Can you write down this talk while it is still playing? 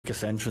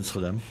biggest entrance for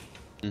them,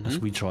 as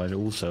we tried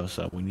also,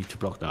 so we need to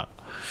block that.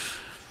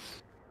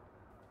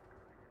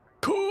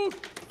 Cool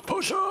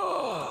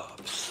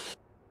push-ups.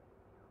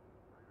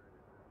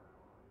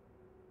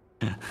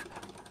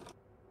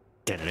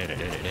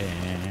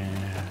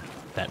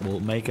 That will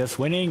make us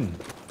winning.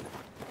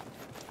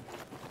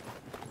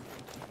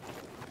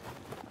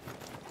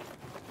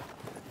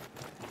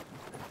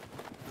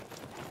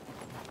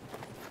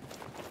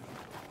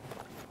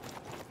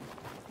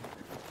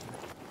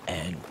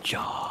 And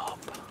job.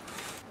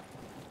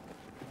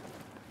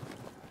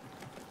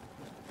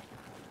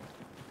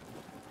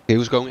 Okay,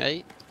 who's going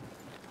A?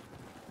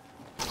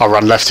 I'll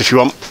run left if you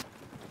want.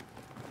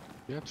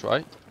 Yeah,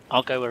 try.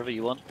 I'll go wherever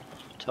you want.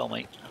 Tell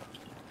me.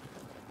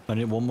 I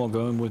need one more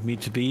going with me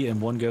to B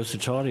and one goes to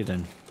Charlie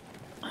then.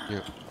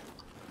 Yeah.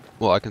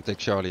 Well, I can take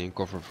Charlie and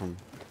cover from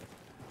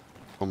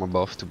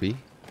above to B.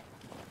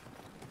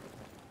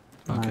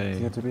 Okay.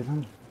 Here to be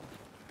then.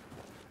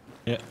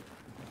 Yeah.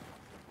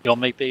 You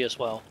want me B as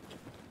well?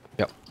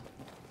 Yep.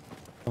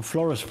 And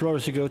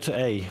Flores, you go to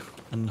A.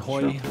 And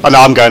Hoy. Oh no,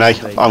 I'm going A.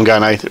 I'm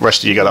going A. The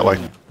rest of you go that way.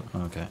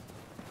 Okay.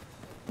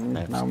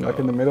 Now I'm back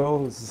in the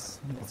middle. This is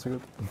not so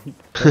good.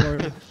 Don't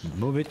worry.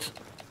 Move it.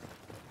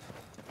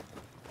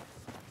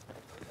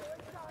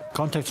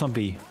 Contacts on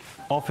B.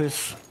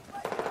 Office.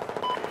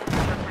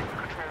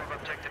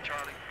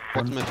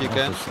 Bottom if you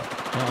can.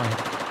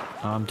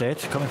 I'm dead.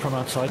 Coming from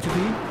outside to B.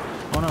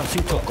 Oh no,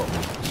 C-top got me.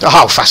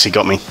 Oh, Fassy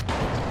got me.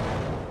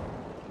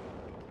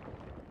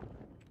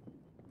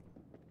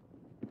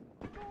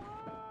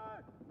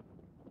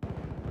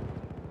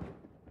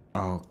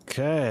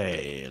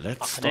 Okay,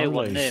 let's I start. can hear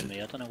one near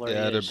me. I don't know where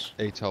Yeah, he the is.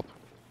 A top.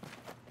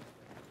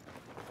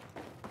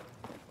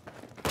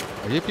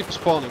 I hear people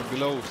spawning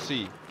below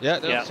C. Yeah,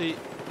 they'll see.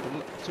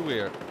 2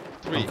 here.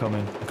 3. I'm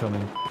coming. We've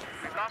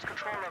lost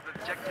control of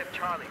objective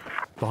Charlie.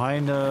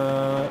 Behind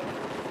the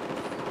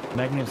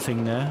magnet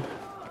thing there.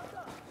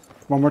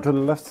 One more to the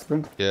left,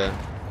 sprint. Yeah,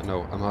 I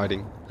know. I'm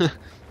hiding.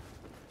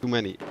 Too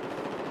many.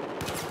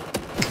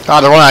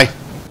 Ah, they're on A.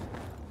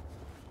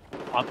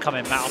 I'm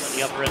coming Matt, I'm at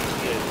the other end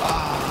of you.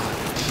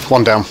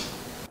 One down.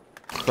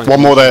 Trying One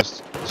to more there.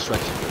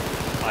 Distraction.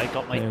 I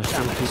got my There's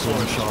still people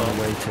in Charlie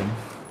waiting.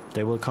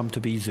 They will come to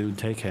B soon.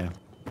 Take care.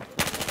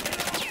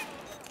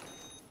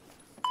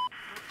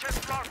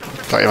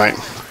 Got you, mate.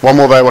 One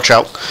more there. Watch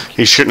out.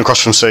 He's shooting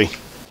across from C.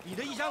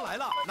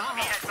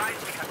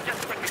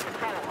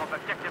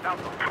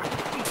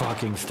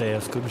 Fucking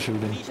stairs. Couldn't shoot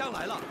him.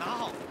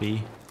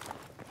 B.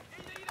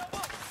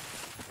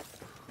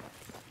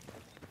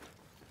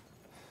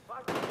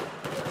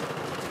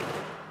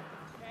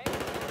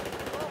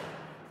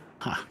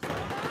 Ha.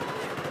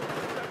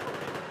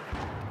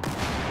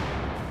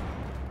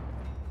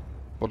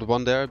 What the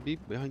one there, B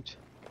behind?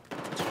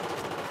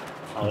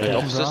 Oh, Dead yeah.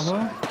 in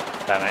Bravo.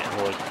 Damn it,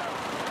 Hoy.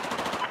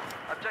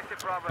 Objective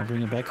Bravo. I'll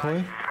bring it back,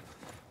 Hoy.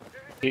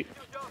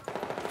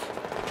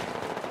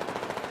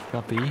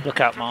 Got B.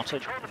 Look out,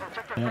 Martin.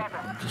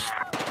 Yeah, just...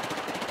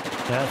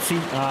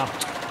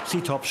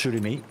 C-top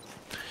shooting me.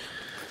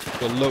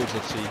 Got loads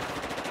at C.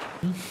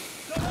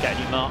 Get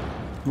any mark?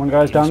 One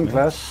guy's down,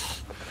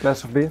 glass.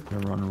 Glass of B. They're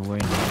running away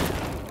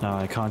now. No,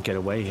 I can't get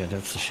away here,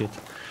 that's the shit.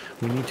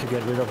 We need to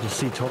get rid of the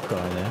C-top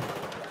guy there.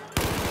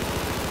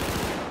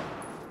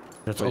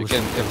 That's Well, you also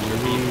can capture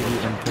B.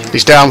 really important.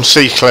 He's down.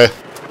 C clear.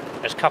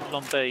 There's a couple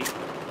on B.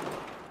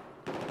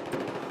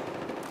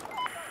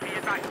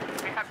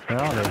 Where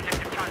are they?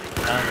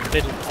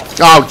 Middle.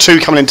 Oh, 2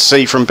 coming into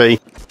C from B.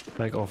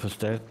 Back office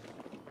dead.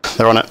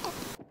 They're on it.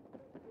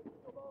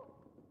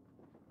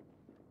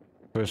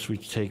 First we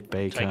take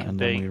Baker Taking and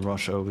then B. we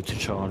rush over to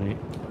Charlie.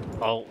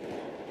 Oh,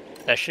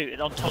 they're shooting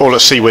on top. All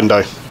at C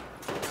window. C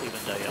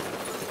window, yeah.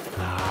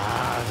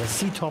 Ah, the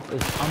C-top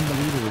is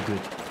unbelievably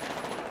good.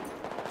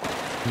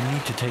 We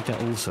need to take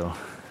that also.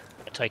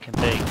 They're taking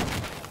B.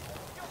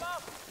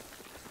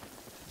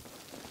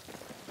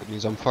 That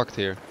means I'm fucked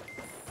here.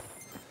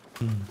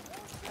 We're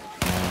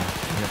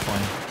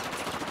fine.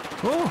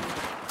 Oh!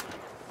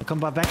 I come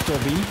back to a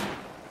B.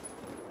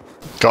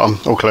 Got him.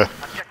 All clear.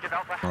 Objective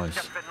Alpha has Nice.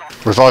 just been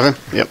lost. Revive him.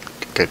 Yep.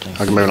 Good.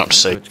 I can move him up to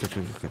C.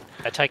 Good.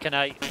 They're taking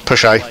A.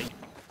 Push A.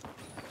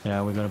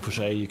 Yeah, we're gonna push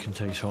A. You can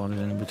take Charlie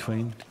then in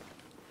between.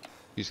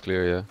 He's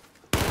clear, yeah.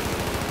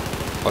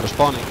 Oh, they're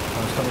spawning.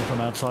 I was coming from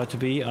outside to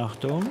B.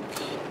 Achtung.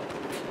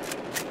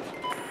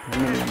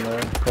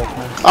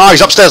 Ah,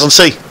 he's upstairs on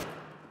C.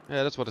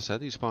 Yeah, that's what I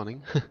said. He's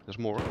spawning. There's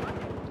more.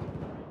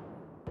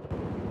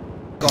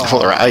 I thought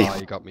they were at A. Oh,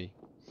 you got me.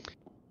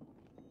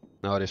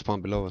 No, they spawn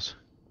below us.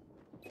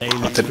 A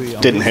I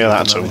didn't hear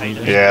that at all.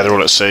 Yeah, they're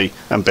all at C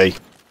and B.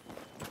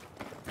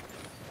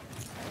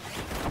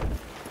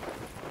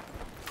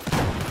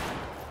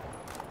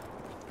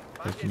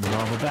 Taking the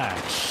armor back.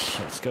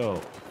 Let's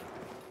go.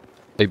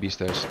 AB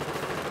stairs.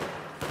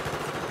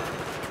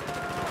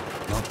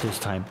 Not this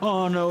time.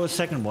 Oh no, a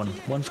second one.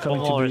 One's coming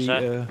One more, to is B,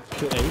 there?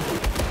 to A.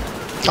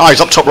 Ah,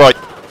 he's up top right.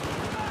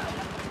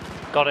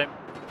 Got him.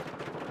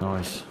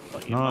 Nice.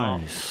 Got you,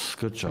 Mark. Nice.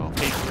 Good job.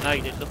 He's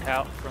grenaded. Look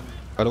out from.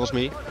 Oh, that was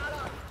me.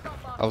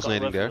 I was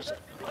nading there.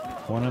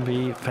 Wanna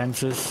be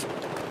fences.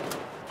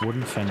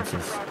 Wooden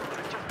fences.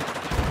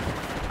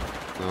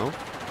 No.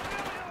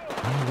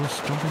 Oh, he was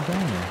jumping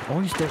down there. Oh,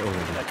 he's dead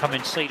already. They're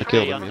coming C to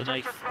killed B him, yeah.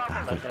 underneath.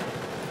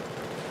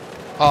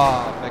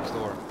 Ah, next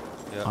door.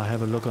 Yeah. I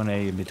have a look on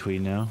A in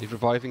between now. He's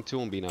reviving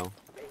 2 on B now.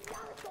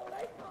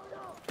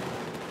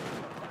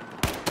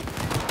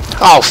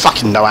 Oh,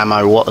 fucking no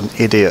ammo, what an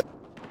idiot.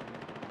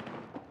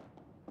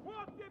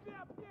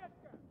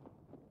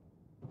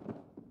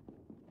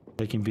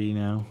 Taking B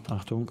now.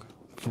 Achtung.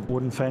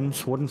 Wooden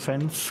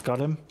fence, got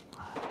him.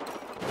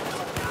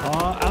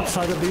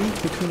 Outside of B,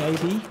 between A,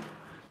 B.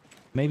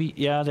 Maybe,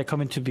 yeah, they're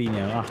coming to B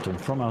now. Achtung,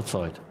 from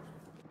outside.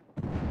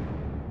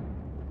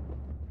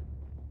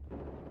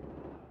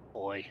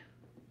 Boy.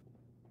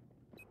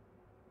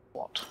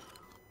 What?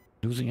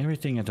 Losing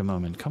everything at the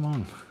moment, come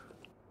on.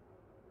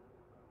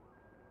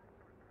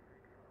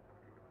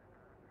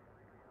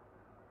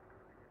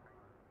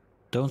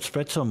 Don't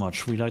spread so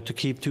much. We like to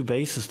keep 2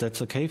 bases,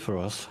 that's okay for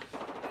us.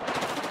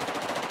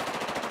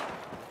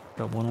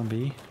 Got one on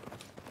B.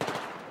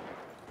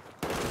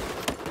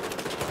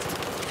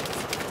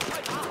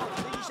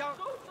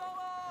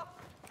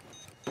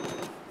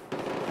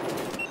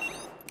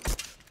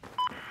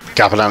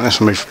 Gap it out, let's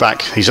move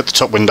back. He's at the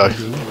top window.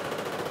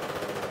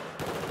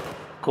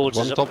 Cords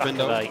One is at top back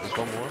window. of A. There's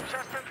one more.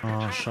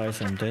 Oh,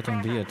 scheiße, I'm dead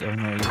on B. I don't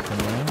know you can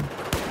learn.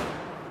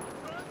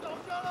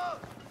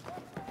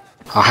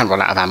 I hadn't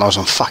run out of ammo, I was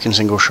on fucking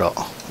single shot.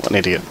 What an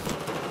idiot.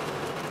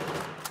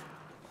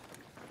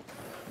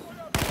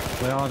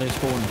 Where are they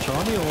spawning?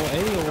 Charlie or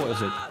A or what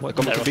is it? What?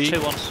 Coming There to are B.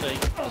 2 on C.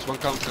 There's one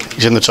counter.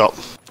 He's in the top.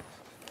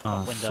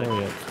 Ah, window.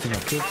 sorry, I think I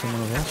killed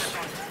someone of us.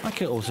 I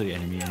killed also the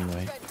enemy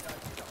anyway.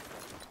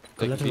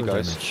 Taking B, Collateral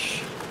guys.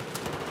 damage.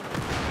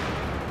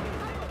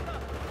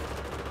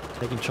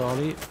 Taking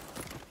Charlie.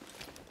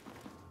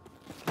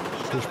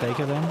 Push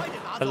Baker then.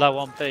 Below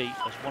on B.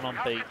 There's one on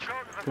B.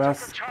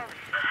 Last.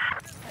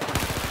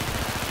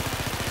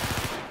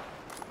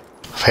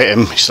 I've hit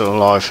him, he's still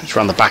alive. He's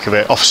around the back of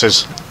it.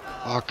 Officers.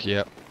 Fuck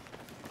yeah.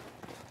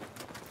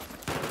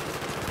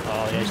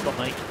 Oh yeah, he's got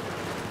me.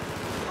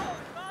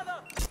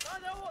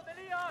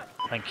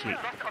 Thank you.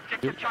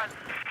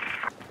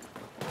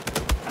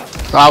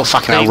 Oh,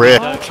 fucking hell, B rear.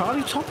 window. Oh,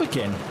 Charlie top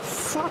again.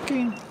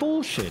 Fucking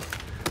bullshit.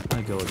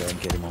 I go there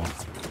and get him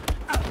off.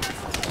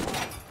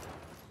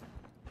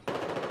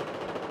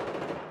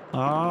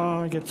 Ah,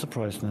 I get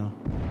surprised now.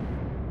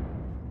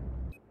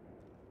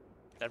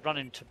 They're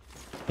running to.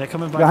 They're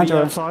coming by Behind B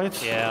you. outside.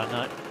 Yeah, I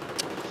know.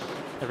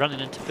 They're running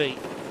into B.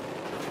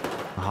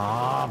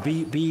 Ah,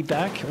 B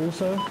back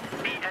also.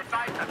 Be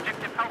advised,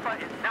 objective Alpha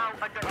is now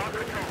under our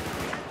control.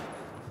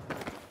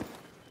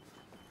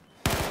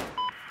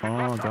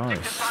 Oh,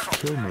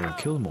 guys,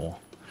 kill more.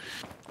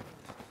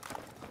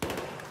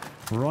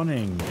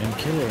 Running and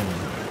killing.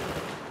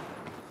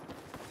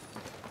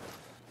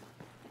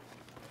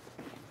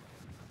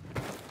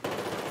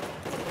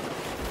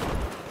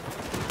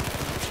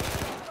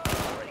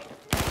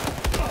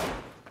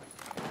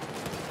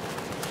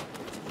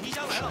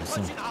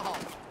 Scheiße.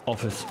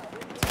 Office.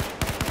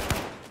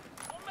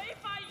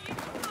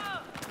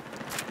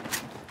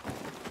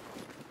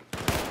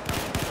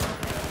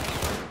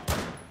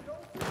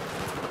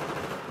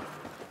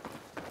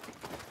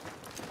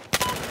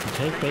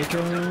 Take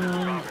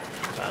Baker.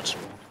 That's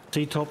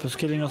C-top is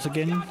killing us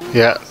again.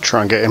 Yeah,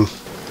 try and get him.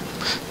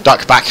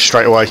 Duck back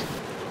straight away.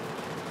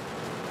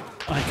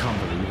 I can't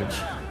believe it.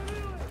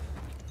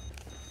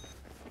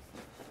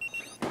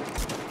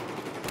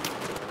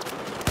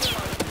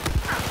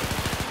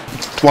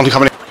 One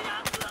coming in.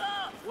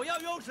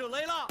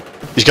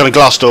 He's got a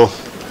glass door.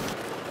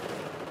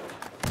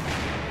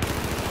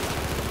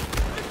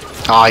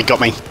 Ah, he got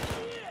me.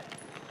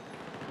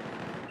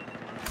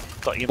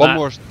 got you. One Matt.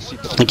 more seat.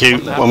 Thank you.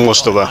 One more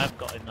still I there. haven't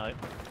got him though.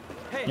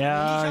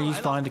 Yeah, he's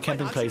behind the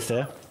camping place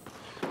there.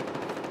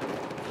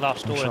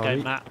 Last door Charlie.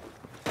 again, Matt.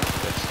 Damn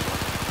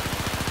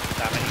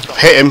it, he's got.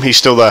 Hit him, he's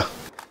still there.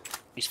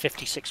 He's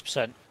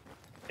 56%.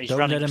 He's Don't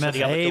running let him to have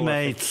the other A, door.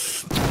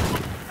 mates.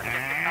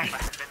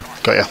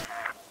 Got ya.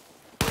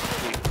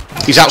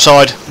 He's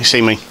outside. You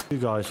see me. You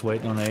guys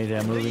waiting on A,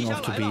 they're moving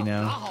off to B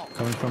now.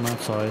 Coming from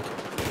outside.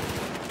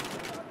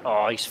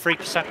 Oh, he's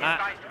 3%,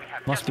 Matt.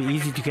 Must be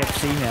easy to get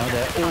C now.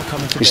 They're all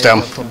coming to He's Baker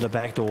down. from the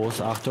back doors.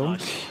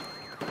 Achtung.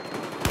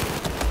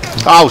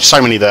 Oh,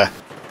 so many there.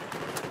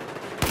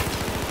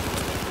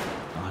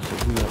 I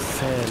think we are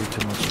fairly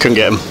too much. Couldn't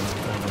get him.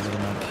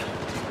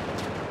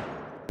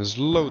 There's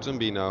loads in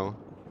B now.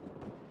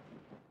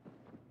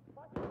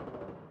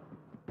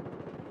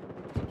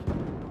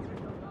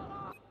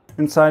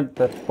 Inside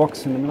that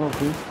box in the middle,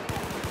 please.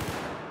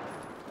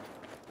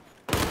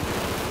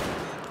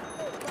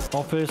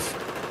 Office.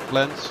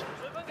 Lens.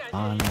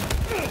 And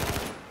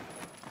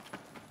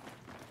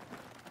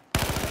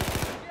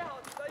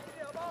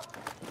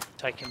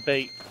Taking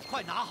B.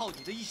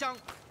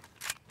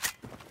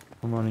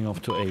 I'm running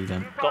off to A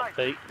then. Got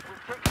B.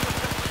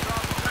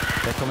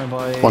 They're coming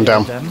by One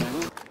down. them.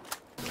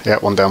 Yeah,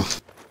 one down.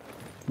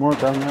 More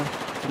down there.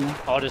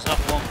 Oh, there's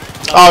another one.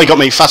 Oh, he got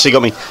me. Fassy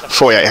got me.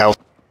 48 health.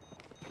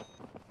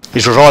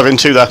 He's reviving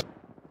too there.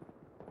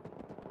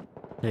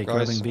 They're Guys,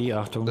 grabbing B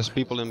after. There's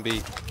people in B.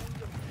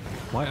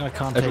 Why I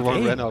can't Everyone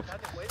take A? ran up.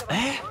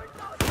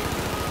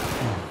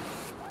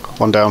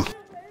 One down.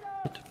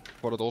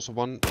 Spotted also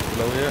one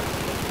below here.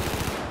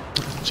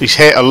 So he's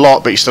hit a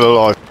lot, but he's still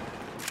alive.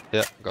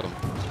 Yeah, got him.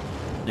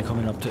 They're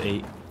coming up to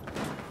 8.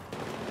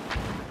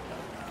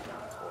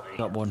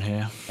 Got one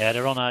here. Yeah,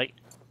 they're on 8.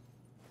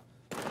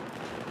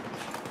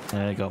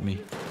 Yeah, they got me.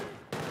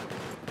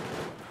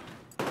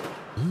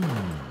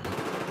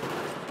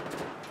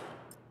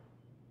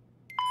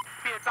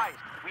 Be advised,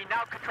 we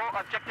now control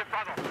objective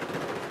Bravo.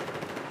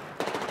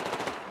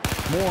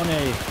 More on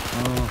A.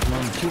 Oh, come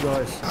on, 2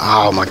 guys.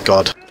 Oh my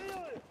god.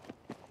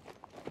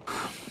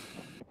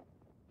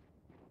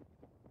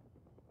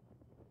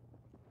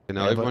 You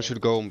know, Yeah, everyone but-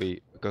 should go on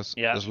B because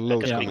Yeah, there's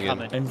loads they're coming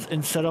gonna in. be And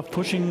instead of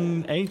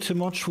pushing A too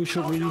much, we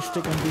should really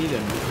stick on B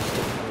then.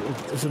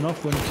 Because it's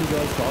enough when 2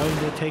 guys die and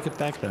they take it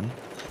back then.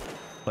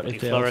 But if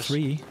Big there are Flores.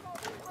 3,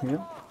 Yeah.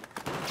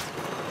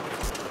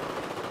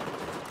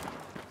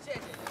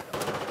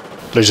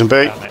 Losing B.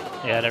 Damn it.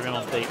 Yeah, they're in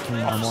on B. I'm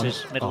on.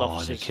 Offices, middle Oh, they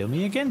offices. kill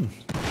me again.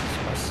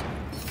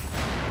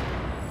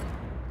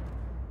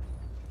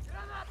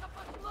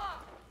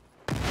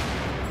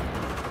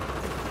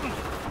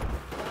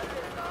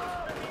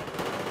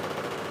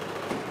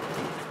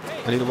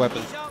 I need a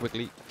weapon,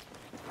 quickly.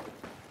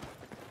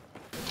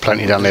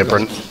 Plenty down there,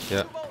 Brent.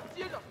 Yeah.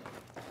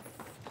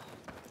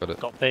 Got it.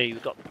 Got B,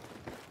 we've got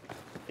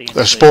B. and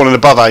They're C. spawning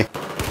above A.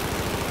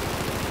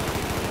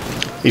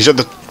 He's at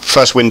the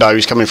first window,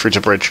 he's coming through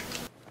to bridge.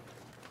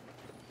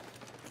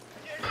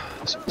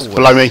 It's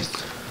below me.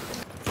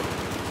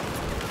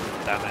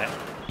 Damn it.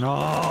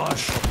 No,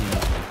 shot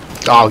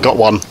me. Oh, got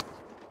one.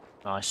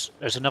 Nice.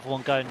 There's another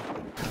one going.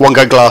 One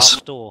go glass.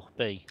 Glass door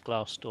B.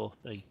 Glass door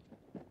B.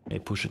 Hey,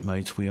 push it,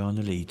 mates. We are in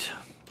the lead.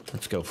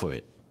 Let's go for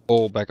it.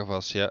 All back of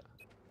us, yeah.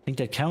 I think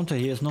that counter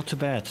here is not too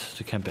bad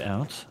to camp it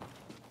out.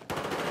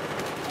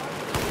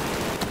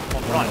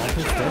 One right.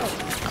 Office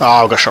dead.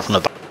 Oh, I got shot from the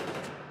back.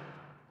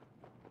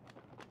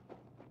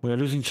 We are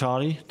losing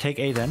Charlie. Take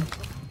A then.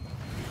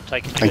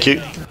 Taking Thank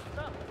you.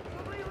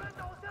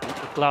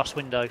 Glass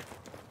window.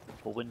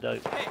 Or window.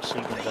 C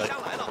window.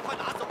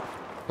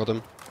 Got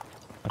him.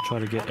 I'll try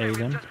to get A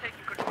then.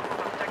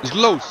 There's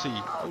low C.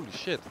 Holy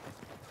shit.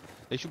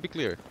 They should be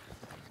clear.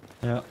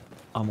 Yeah,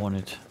 I'm on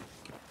it.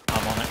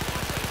 I'm on it.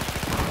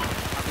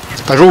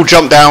 They've all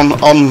jumped down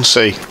on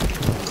C.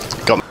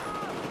 Got me.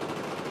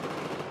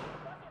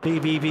 B,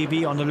 B, B,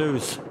 B on the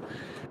loose.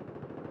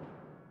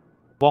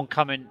 One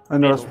coming. I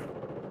know. Middle.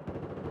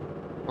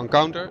 On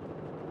counter.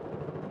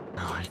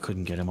 Oh, I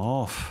couldn't get him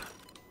off.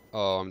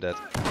 Oh, I'm dead.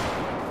 B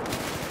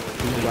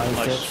guy is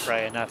Most dead.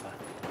 spraying ever.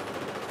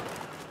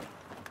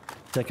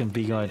 Second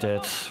B guy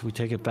dead. We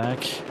take it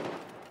back.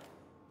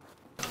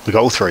 We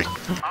got all 3.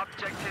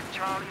 Objective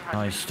Charlie has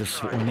Nice, been this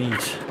is what we destroyed. need.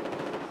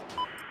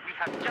 We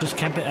have Just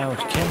camp it out.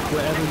 Camp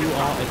wherever you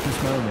are at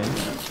this moment.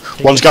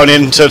 Take One's it- going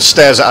into the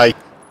stairs at A.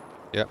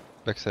 Yeah,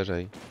 backstage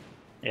A.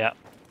 Yeah.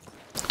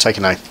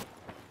 Taking A.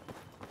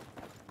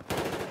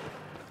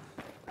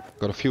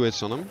 Got a few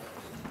hits on him.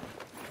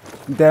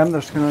 Dam,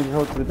 there's gonna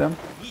go to the dam.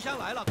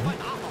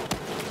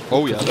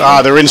 Oh yeah.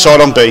 Ah, they're inside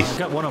on B. I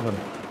got one of them.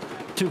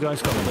 2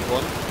 guys coming.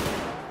 One.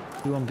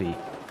 2 on B.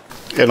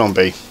 In on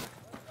B.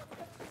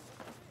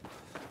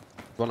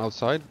 One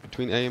outside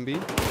between A and B.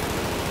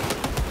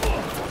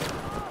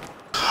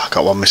 I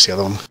got one, missed the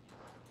other one.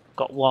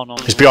 Got one on.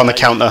 He's behind the right.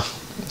 counter,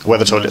 where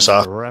the toilets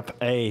are. Wrap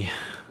A.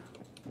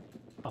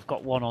 I've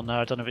got one on there.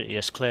 I don't know if it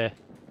is clear.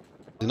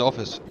 In the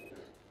office.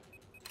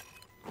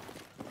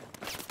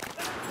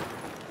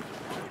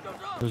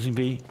 Losing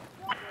B.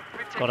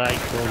 Got A.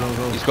 Go, go,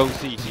 go. He's going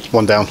C.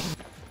 One down.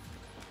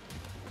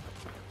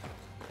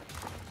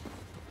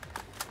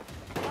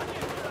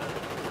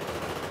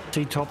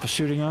 C top is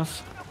shooting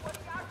us.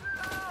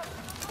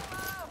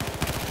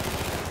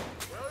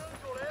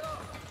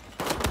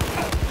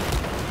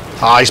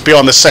 Ah, he's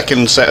beyond the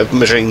second set of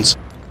machines.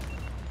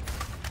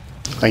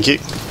 Thank you.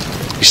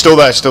 He's still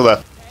there, still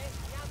there.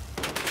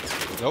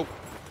 Nope.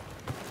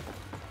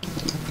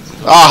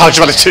 Ah, I was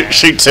about to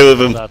shoot 2 of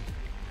them.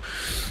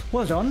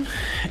 Well done.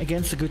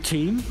 Against a good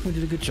team. We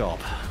did a good job.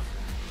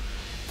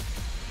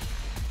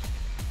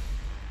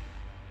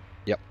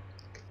 Yep.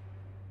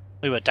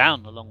 We were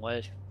down a long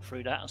way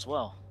through that as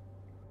well.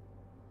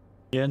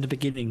 Yeah, in the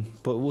beginning.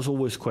 But it was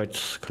always quite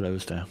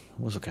close there. It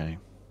was okay.